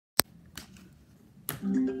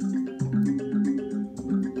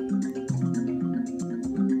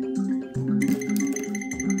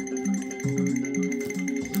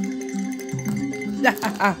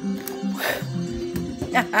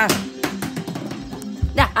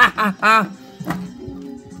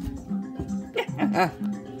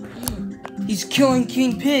He's killing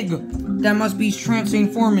King Pig. That must be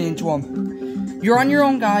transforming into him. You're on your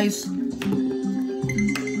own, guys.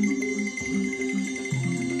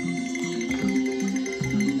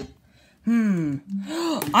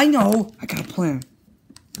 I know. I got a plan.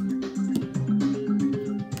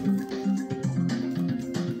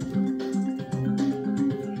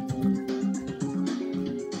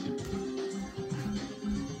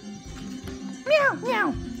 Meow,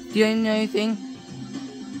 meow. Do you know anything?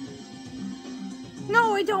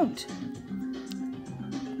 No, I don't.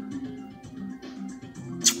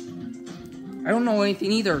 I don't know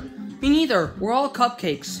anything either. Me neither. We're all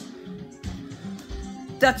cupcakes.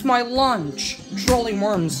 That's my lunch. Trolling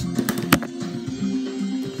worms.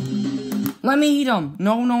 Let me eat them.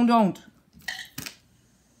 No, no, don't.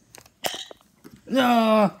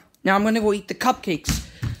 Now I'm gonna go eat the cupcakes.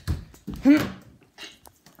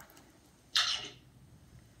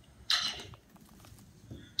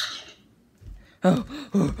 Do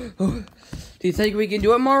you think we can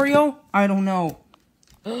do it, Mario? I don't know.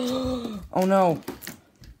 Oh no.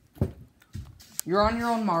 You're on your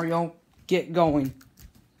own, Mario. Get going.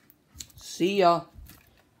 See ya.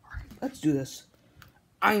 Alright, let's do this.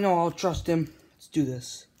 I know I'll trust him. Let's do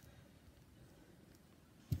this.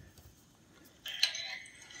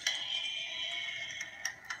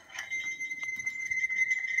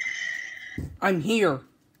 I'm here.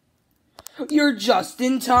 You're just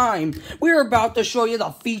in time. We're about to show you the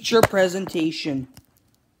feature presentation.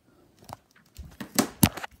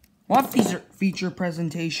 What feature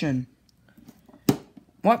presentation?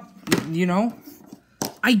 What? You know?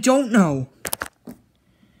 I don't know.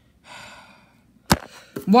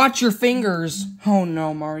 Watch your fingers. Oh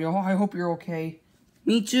no, Mario. I hope you're okay.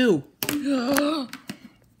 Me too.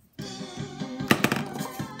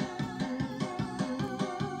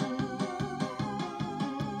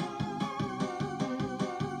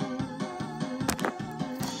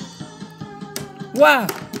 Wow.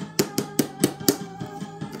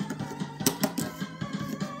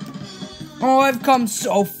 Oh, I've come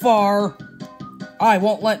so far. I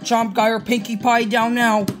won't let Chomp Guy or Pinkie Pie down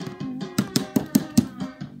now.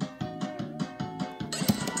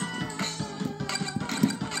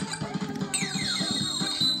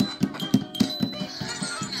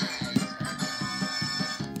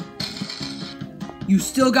 You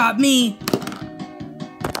still got me.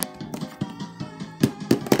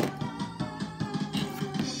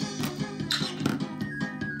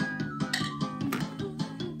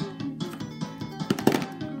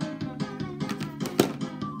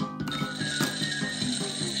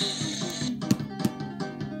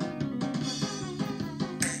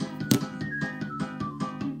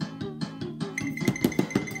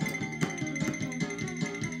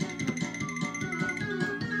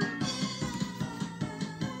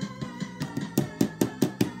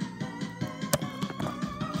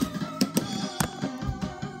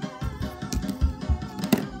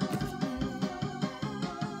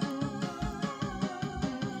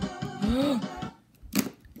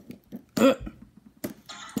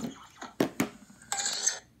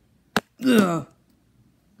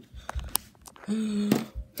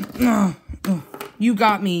 You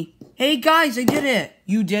got me. Hey guys, I did it.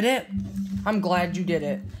 You did it? I'm glad you did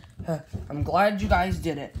it. I'm glad you guys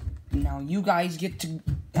did it. Now you guys get to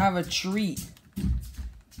have a treat.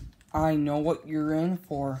 I know what you're in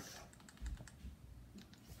for.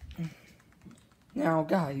 Now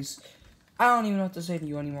guys, I don't even know what to say to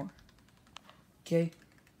you anymore. Okay?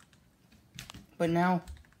 But now,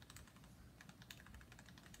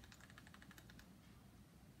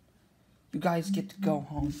 you guys get to go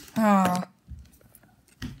home.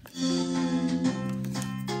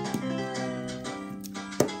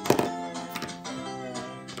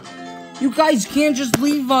 You guys can't just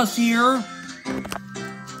leave us here.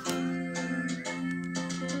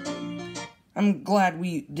 I'm glad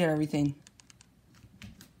we did everything.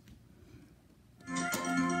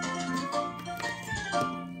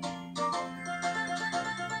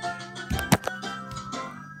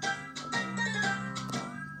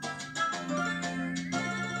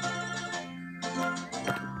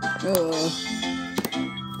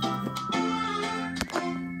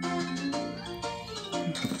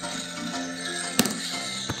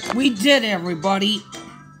 We did, everybody.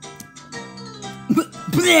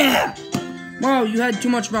 Wow, you had too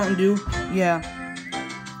much Mountain Dew. Yeah.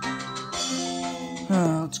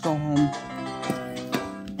 Let's go home.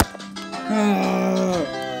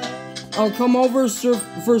 I'll come over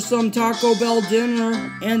for some Taco Bell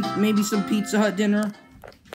dinner and maybe some Pizza Hut dinner.